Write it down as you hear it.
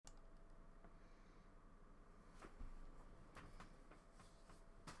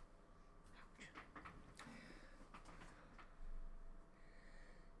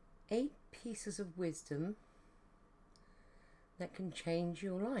pieces of wisdom that can change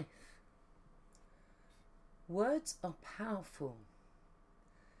your life. Words are powerful.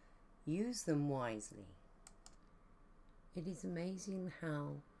 Use them wisely. It is amazing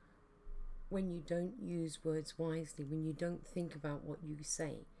how, when you don't use words wisely, when you don't think about what you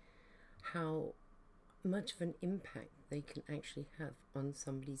say, how much of an impact they can actually have on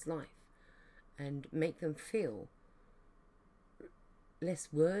somebody's life and make them feel less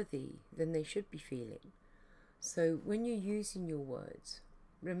worthy than they should be feeling. So when you're using your words,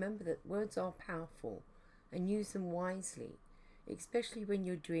 remember that words are powerful and use them wisely, especially when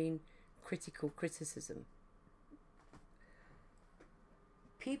you're doing critical criticism.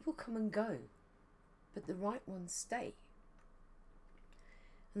 People come and go, but the right ones stay.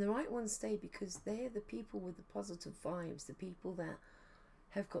 And the right ones stay because they're the people with the positive vibes, the people that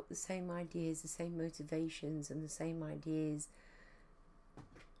have got the same ideas, the same motivations, and the same ideas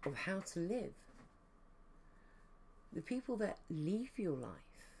of how to live. The people that leave your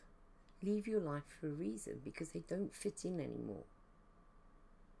life for a reason, because they don't fit in anymore.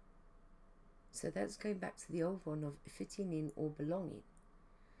 So that's going back to the old one of fitting in or belonging.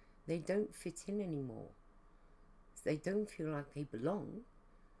 They don't fit in anymore. They don't feel like they belong,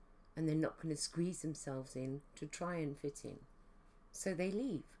 and they're not going to squeeze themselves in to try and fit in. So they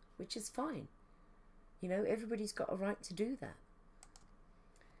leave, which is fine. You know, everybody's got a right to do that.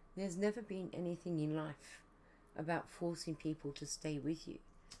 There's never been anything in life about forcing people to stay with you.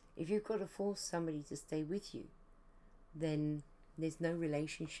 If you've got to force somebody to stay with you, then there's no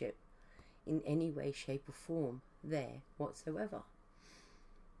relationship in any way, shape or form there whatsoever.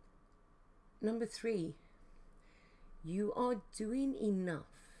 Number 3, you are doing enough,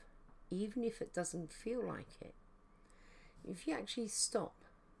 even if it doesn't feel like it. If you actually stop,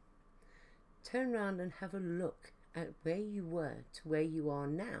 turn around and have a look at where you were to where you are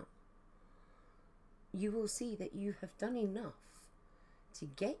now, you will see that you have done enough to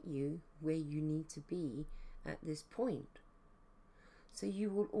get you where you need to be at this point. So you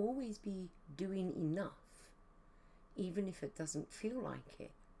will always be doing enough, even if it doesn't feel like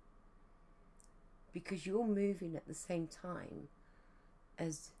it, because you're moving at the same time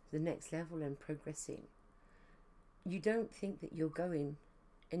as the next level and progressing. You don't think that you're going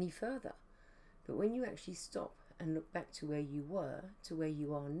any further, but when you actually stop and look back to where you were to where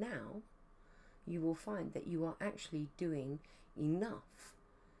you are now, you will find that you are actually doing enough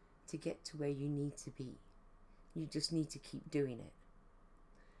to get to where you need to be. You just need to keep doing it,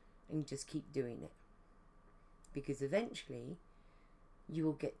 and just keep doing it, because eventually you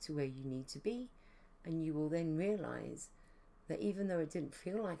will get to where you need to be, and you will then realize that even though it didn't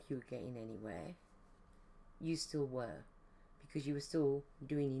feel like you were getting anywhere, you still were, because you were still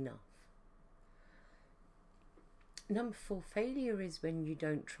doing enough. Number 4, failure is when you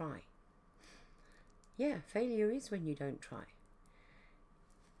don't try. Yeah, failure is when you don't try.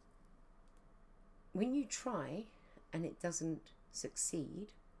 When you try and it doesn't succeed,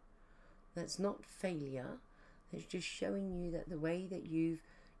 that's not failure. It's just showing you that the way that you've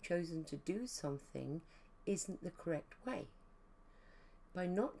chosen to do something isn't the correct way. By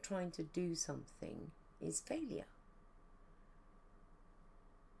not trying to do something is failure.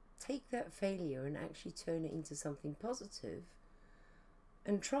 Take that failure and actually turn it into something positive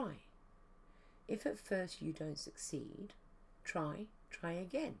and try. If at first you don't succeed, try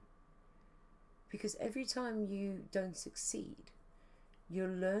again. Because every time you don't succeed, you're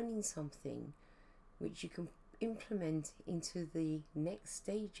learning something which you can implement into the next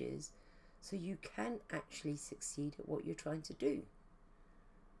stages, so you can actually succeed at what you're trying to do.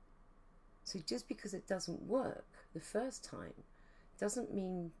 So just because it doesn't work the first time doesn't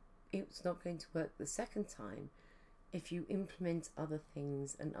mean it's not going to work the second time if you implement other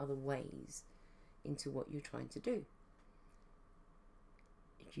things and other ways into what you're trying to do.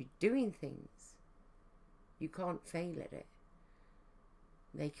 If you're doing things, you can't fail at it.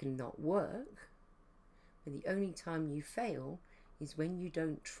 They cannot work, but the only time you fail is when you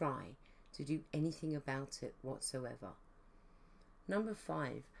don't try to do anything about it whatsoever. Number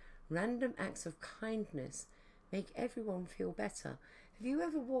 5, random acts of kindness make everyone feel better. Have you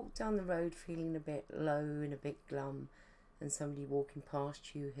ever walked down the road feeling a bit low and a bit glum, and somebody walking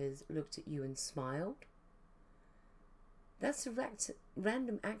past you has looked at you and smiled? That's a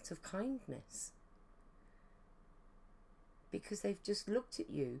random act of kindness, because they've just looked at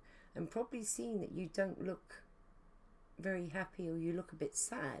you and probably seen that you don't look very happy, or you look a bit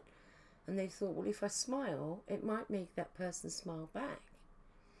sad, and they thought, well, if I smile, it might make that person smile back.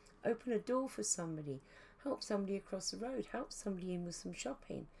 Open a door for somebody, help somebody across the road, help somebody in with some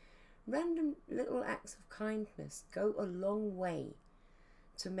shopping. Random little acts of kindness go a long way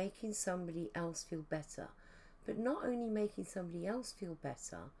to making somebody else feel better. But not only making somebody else feel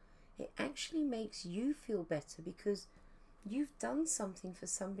better, it actually makes you feel better because you've done something for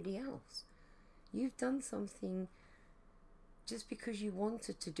somebody else. You've done something just because you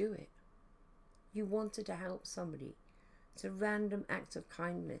wanted to do it. You wanted to help somebody. It's a random act of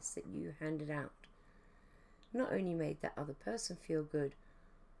kindness that you handed out. Not only made that other person feel good,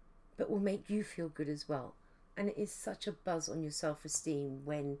 but will make you feel good as well. And it is such a buzz on your self-esteem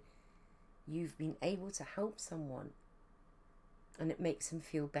when you've been able to help someone and it makes them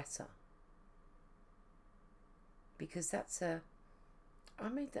feel better. Because I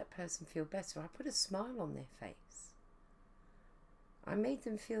made that person feel better. I put a smile on their face. I made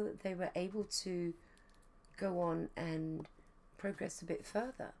them feel that they were able to go on and progress a bit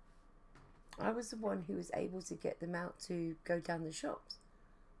further. I was the one who was able to get them out to go down the shops.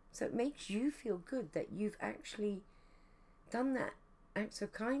 So it makes you feel good that you've actually done that act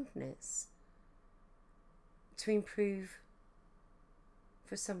of kindness to improve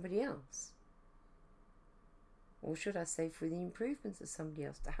for somebody else. Or should I say for the improvements of somebody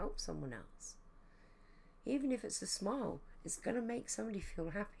else, to help someone else. Even if it's a smile, it's going to make somebody feel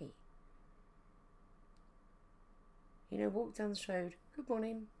happy. You know, walk down the road, good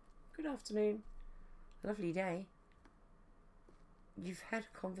morning, good afternoon, lovely day. You've had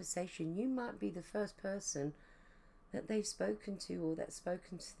a conversation. You might be the first person that they've spoken to or that's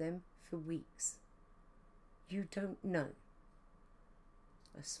spoken to them for weeks. You don't know.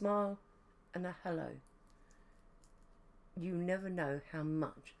 A smile and a hello. You never know how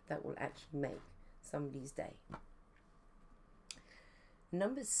much that will actually make somebody's day.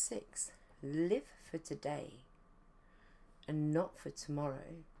 Number 6, live for today and not for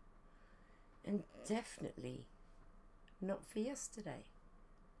tomorrow. And definitely not for yesterday.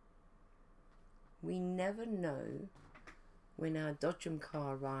 We never know when our Dodgem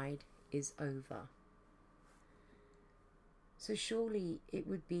car ride is over. So surely it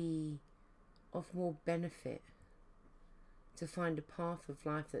would be of more benefit to find a path of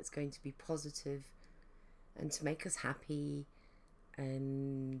life that's going to be positive and to make us happy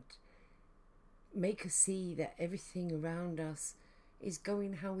and make us see that everything around us is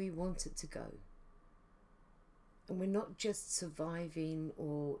going how we want it to go. And we're not just surviving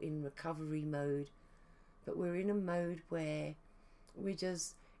or in recovery mode, but we're in a mode where we're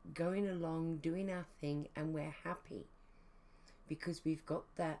just going along, doing our thing, and we're happy because we've got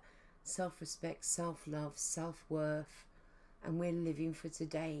that self-respect, self-love, self-worth, and we're living for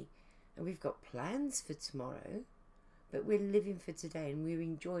today. And we've got plans for tomorrow, but we're living for today and we're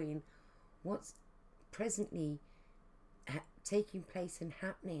enjoying what's presently taking place and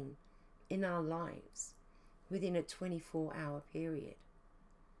happening in our lives within a 24-hour period.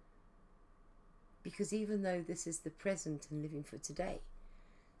 Because even though this is the present and living for today,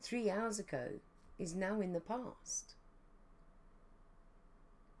 3 hours ago is now in the past.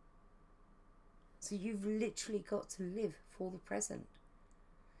 So you've literally got to live for the present.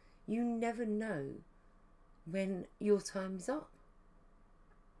 You never know when your time's up.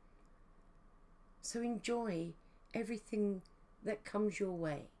 So enjoy everything that comes your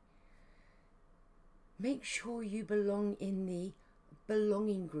way. Make sure you belong in the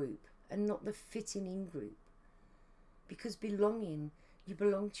belonging group and not the fitting in group. Because belonging, you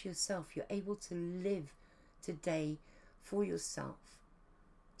belong to yourself. You're able to live today for yourself,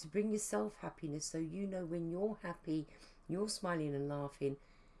 to bring yourself happiness, so you know when you're happy, you're smiling and laughing,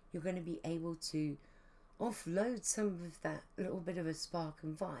 you're going to be able to offload some of that little bit of a spark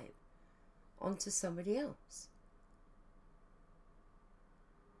and vibe onto somebody else.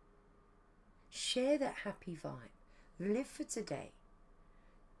 Share that happy vibe. Live for today.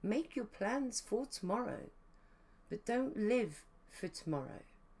 Make your plans for tomorrow, but don't live for tomorrow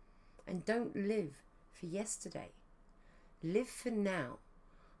and don't live for yesterday. Live for now,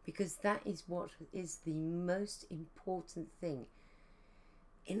 because that is what is the most important thing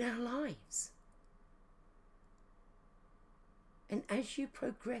in our lives. And as you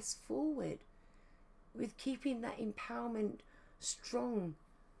progress forward with keeping that empowerment strong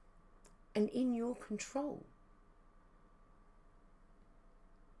and in your control,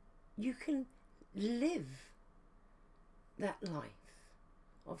 you can live that life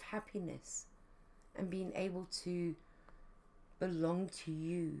of happiness and being able to belong to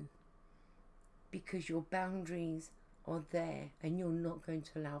you, because your boundaries are there and you're not going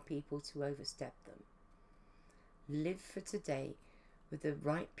to allow people to overstep them. Live for today with the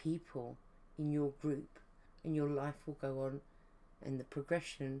right people in your group, and your life will go on, and the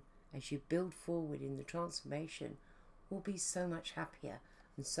progression as you build forward in the transformation will be so much happier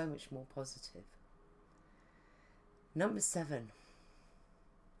and so much more positive. Number 7,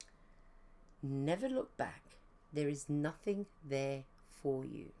 Never look back. There is nothing there for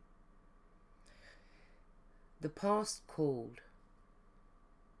you. The past called.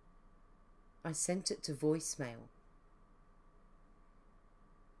 I sent it to voicemail.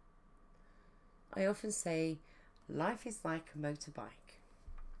 I often say life is like a motorbike.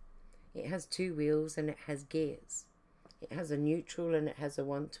 It has 2 wheels and it has gears. It has a neutral and it has a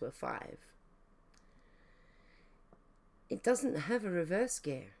 1 to a 5. It doesn't have a reverse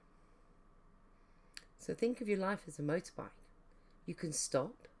gear. So think of your life as a motorbike. You can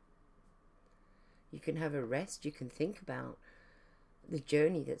stop. You can have a rest. You can think about the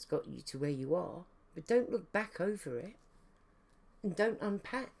journey that's got you to where you are. But don't look back over it. And don't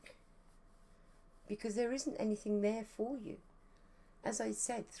unpack. Because there isn't anything there for you. As I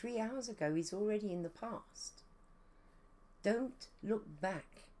said 3 hours ago, he's already in the past. Don't look back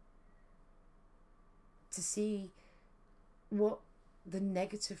to see what the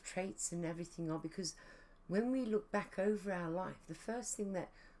negative traits and everything are, because when we look back over our life, the first thing that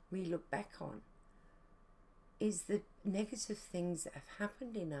we look back on is the negative things that have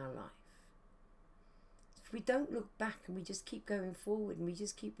happened in our life. If we don't look back and we just keep going forward and we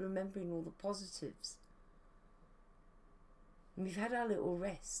just keep remembering all the positives, and we've had our little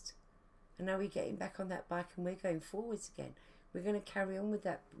rest, and now we're getting back on that bike and we're going forwards again. We're going to carry on with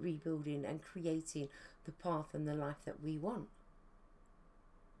that rebuilding and creating the path and the life that we want.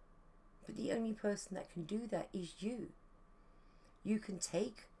 But the only person that can do that is you. You can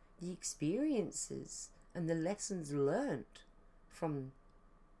take the experiences and the lessons learned from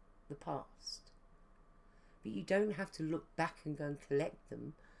the past. But you don't have to look back and go and collect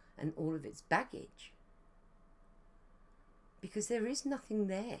them and all of its baggage. Because there is nothing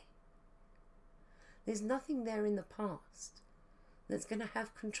there. There's nothing there in the past that's going to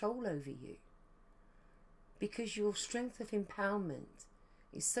have control over you. Because your strength of empowerment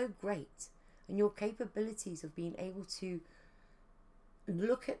is so great, and your capabilities of being able to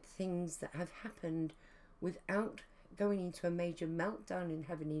look at things that have happened without going into a major meltdown and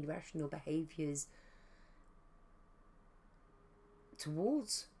having irrational behaviors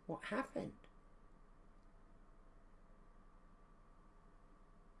towards what happened.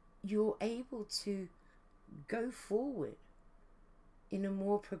 You're able to go forward in a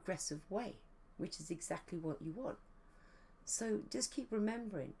more progressive way, which is exactly what you want. So just keep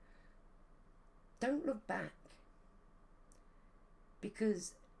remembering, don't look back,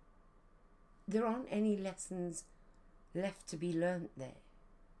 because there aren't any lessons left to be learned there.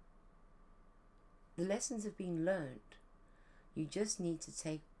 The lessons have been learned. You just need to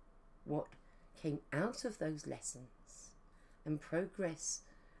take what came out of those lessons and progress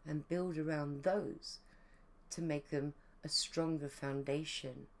and build around those to make them a stronger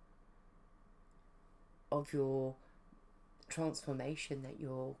foundation of your transformation that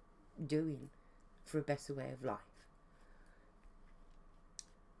you're doing for a better way of life.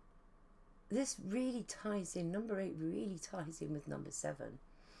 This really ties in, number 8 really ties in with number 7.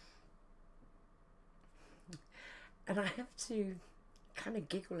 And I have to kind of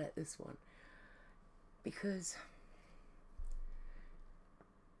giggle at this one, because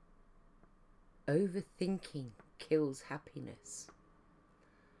overthinking kills happiness.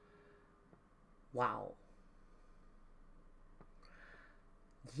 Wow.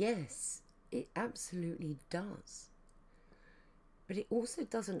 Yes, it absolutely does. But it also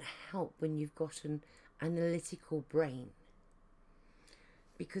doesn't help when you've got an analytical brain,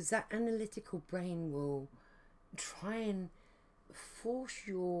 because that analytical brain will try and force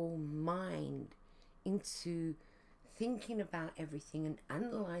your mind into thinking about everything and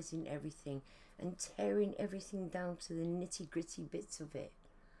analysing everything and tearing everything down to the nitty-gritty bits of it.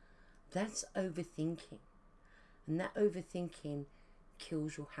 That's overthinking. And that overthinking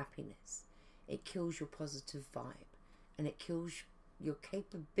kills your happiness. It kills your positive vibe. And it kills your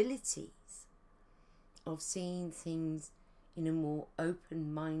capabilities of seeing things in a more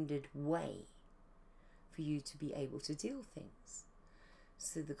open-minded way for you to be able to deal things.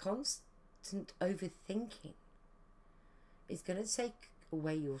 So the constant overthinking is going to take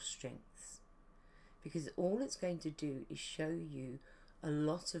away your strengths, because all it's going to do is show you a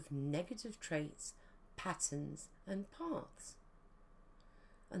lot of negative traits, patterns and paths.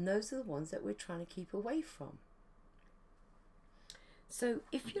 And those are the ones that we're trying to keep away from. So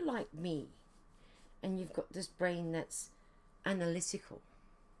if you're like me and you've got this brain that's analytical,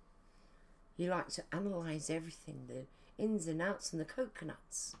 you like to analyse everything, the ins and outs and the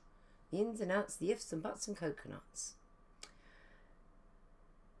coconuts, the ins and outs, the ifs and buts and coconuts.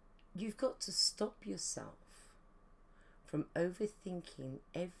 You've got to stop yourself from overthinking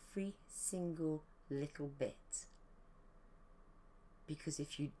every single little bit. Because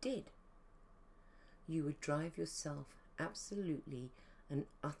if you did, you would drive yourself absolutely and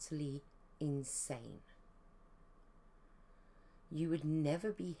utterly insane. You would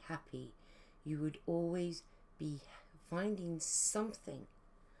never be happy. You would always be finding something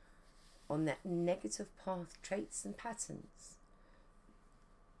on that negative path, traits and patterns,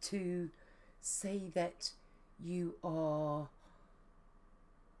 to say that you are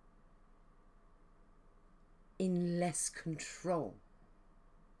in less control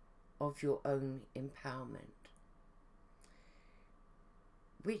of your own empowerment,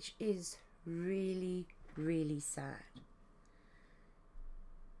 which is really, really sad.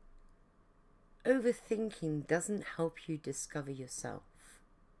 Overthinking doesn't help you discover yourself.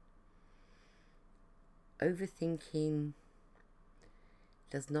 Overthinking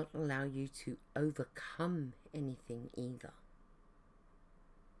does not allow you to overcome anything either.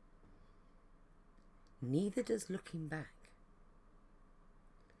 Neither does looking back.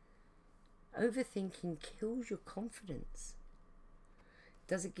 Overthinking kills your confidence.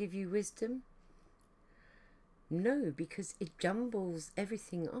 Does it give you wisdom? No, because it jumbles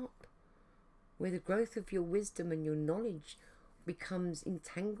everything up, where the growth of your wisdom and your knowledge becomes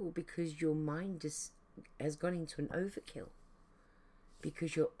entangled because your mind just has gone into an overkill,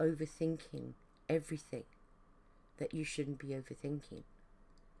 because you're overthinking everything that you shouldn't be overthinking.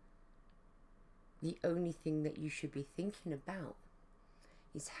 The only thing that you should be thinking about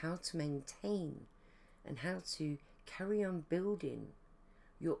is how to maintain and how to carry on building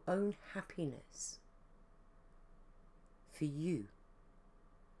your own happiness for you.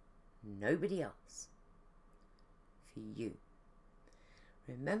 Nobody else. For you.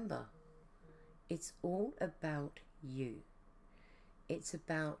 Remember, it's all about you. It's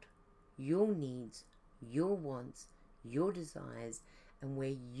about your needs, your wants, your desires, and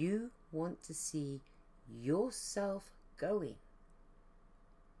where you want to see yourself going.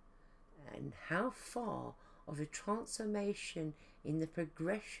 And how far of a transformation in the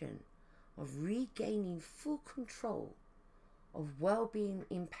progression of regaining full control of well-being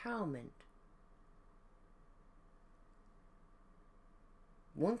empowerment,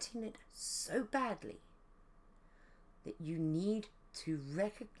 wanting it so badly that you need to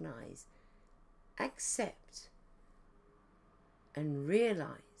recognize, accept, and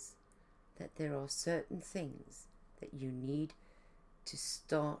realize that there are certain things that you need to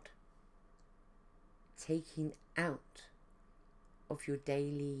start taking out of your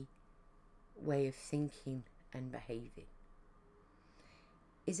daily way of thinking and behaving.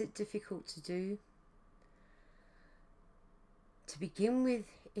 Is it difficult to do? To begin with,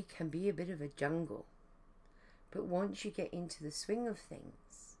 it can be a bit of a jungle. But once you get into the swing of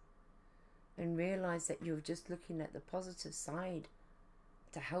things and realize that you're just looking at the positive side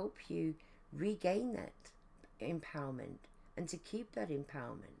to help you regain that empowerment and to keep that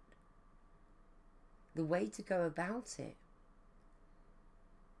empowerment, the way to go about it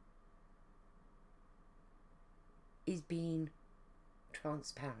is being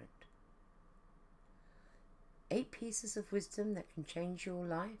transparent. 8 pieces of wisdom that can change your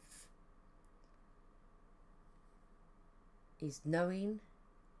life is knowing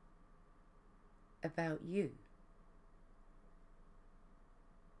about you.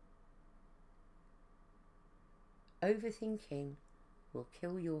 Overthinking will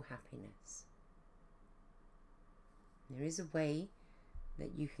kill your happiness. There is a way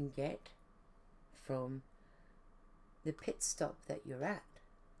that you can get from the pit stop that you're at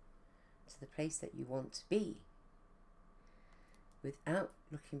to the place that you want to be without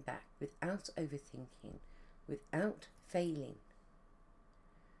looking back, without overthinking, without failing,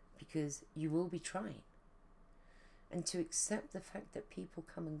 because you will be trying, and to accept the fact that people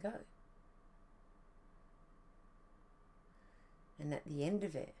come and go, and at the end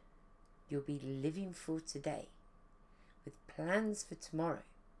of it you'll be living for today with plans for tomorrow,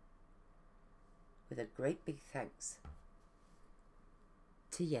 with a great big thanks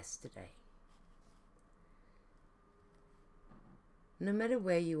to yesterday. No matter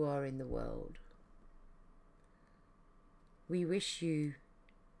where you are in the world, we wish you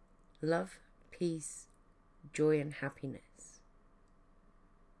love, peace, joy and happiness.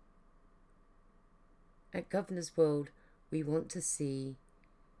 At Governor's World, we want to see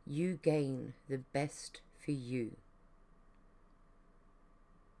you gain the best for you.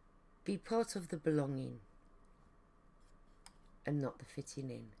 Be part of the belonging and not the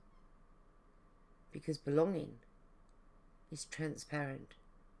fitting in, because belonging is transparent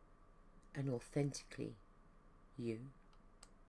and authentically you.